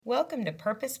Welcome to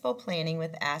Purposeful Planning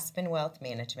with Aspen Wealth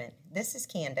Management. This is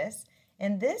Candace,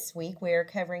 and this week we are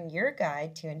covering your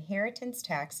guide to inheritance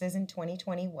taxes in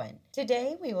 2021.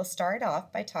 Today we will start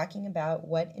off by talking about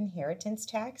what inheritance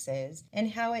tax is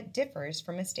and how it differs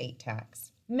from estate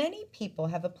tax. Many people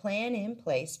have a plan in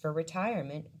place for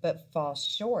retirement but fall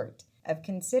short of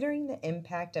considering the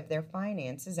impact of their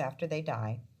finances after they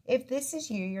die. If this is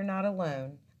you, you're not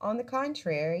alone. On the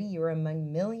contrary, you are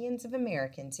among millions of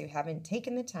Americans who haven't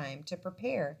taken the time to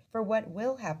prepare for what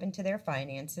will happen to their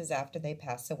finances after they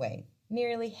pass away.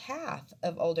 Nearly half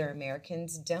of older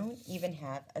Americans don't even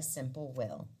have a simple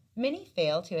will. Many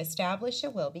fail to establish a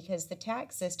will because the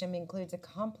tax system includes a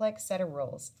complex set of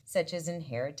rules, such as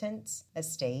inheritance,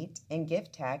 estate, and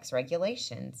gift tax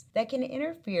regulations that can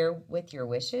interfere with your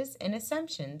wishes and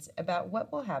assumptions about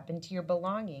what will happen to your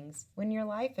belongings when your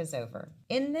life is over.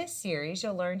 In this series,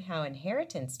 you'll learn how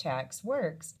inheritance tax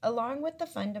works along with the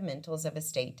fundamentals of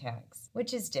estate tax,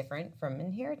 which is different from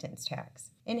inheritance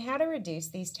tax, and how to reduce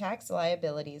these tax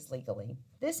liabilities legally.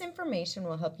 This information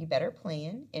will help you better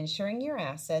plan, ensuring your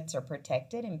assets are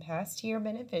protected and passed to your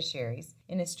beneficiaries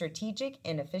in a strategic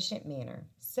and efficient manner.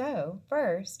 So,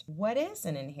 first, what is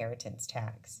an inheritance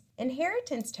tax?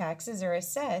 Inheritance taxes are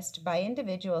assessed by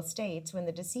individual states when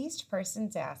the deceased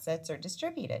person's assets are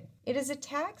distributed. It is a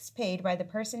tax paid by the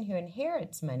person who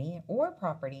inherits money or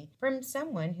property from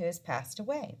someone who has passed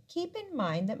away. Keep in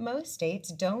mind that most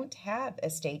states don't have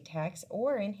estate tax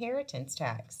or inheritance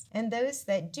tax, and those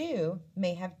that do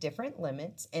may have different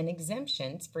limits and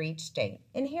exemptions for each state.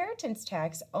 Inheritance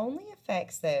tax only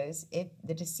affects those if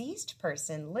the deceased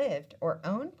person lived or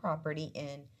owned property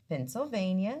in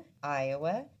Pennsylvania,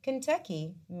 Iowa,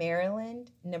 Kentucky,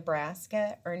 Maryland,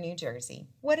 Nebraska, or New Jersey.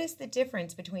 What is the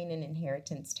difference between an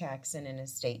inheritance tax and an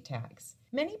estate tax?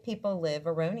 Many people live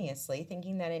erroneously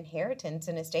thinking that inheritance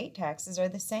and estate taxes are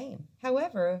the same.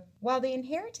 However, while the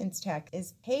inheritance tax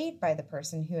is paid by the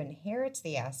person who inherits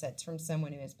the assets from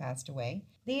someone who has passed away,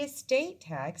 the estate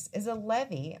tax is a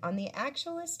levy on the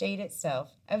actual estate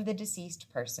itself of the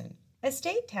deceased person.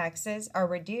 Estate taxes are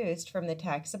reduced from the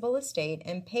taxable estate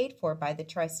and paid for by the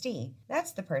trustee,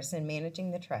 that's the person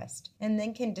managing the trust, and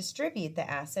then can distribute the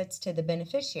assets to the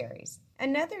beneficiaries.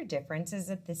 Another difference is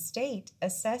that the state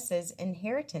assesses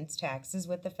inheritance taxes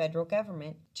with the federal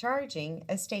government, charging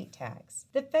estate tax.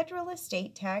 The federal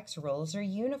estate tax rules are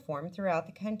uniform throughout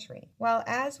the country, while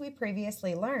as we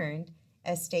previously learned,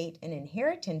 estate and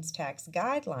inheritance tax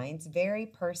guidelines vary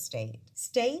per state.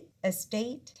 State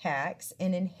estate tax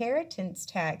and inheritance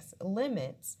tax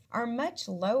limits are much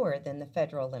lower than the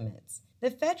federal limits. The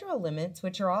federal limits,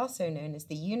 which are also known as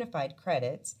the unified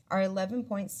credits, are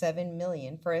 $11.7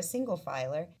 million for a single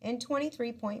filer and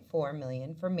 $23.4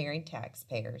 million for married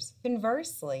taxpayers.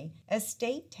 Conversely,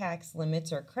 estate tax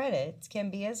limits or credits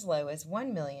can be as low as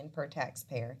 $1 million per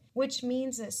taxpayer, which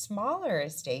means that smaller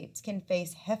estates can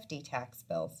face hefty tax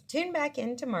bills. Tune back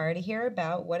in tomorrow to hear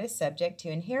about what is subject to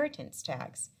inheritance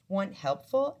tax. Want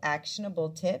helpful,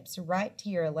 actionable tips right to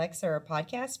your Alexa or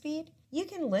podcast feed? You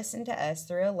can listen to us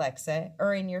through Alexa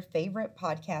or in your favorite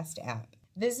podcast app.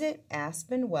 Visit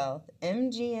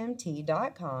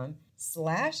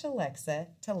aspenwealthmgmt.com/Alexa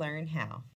to learn how.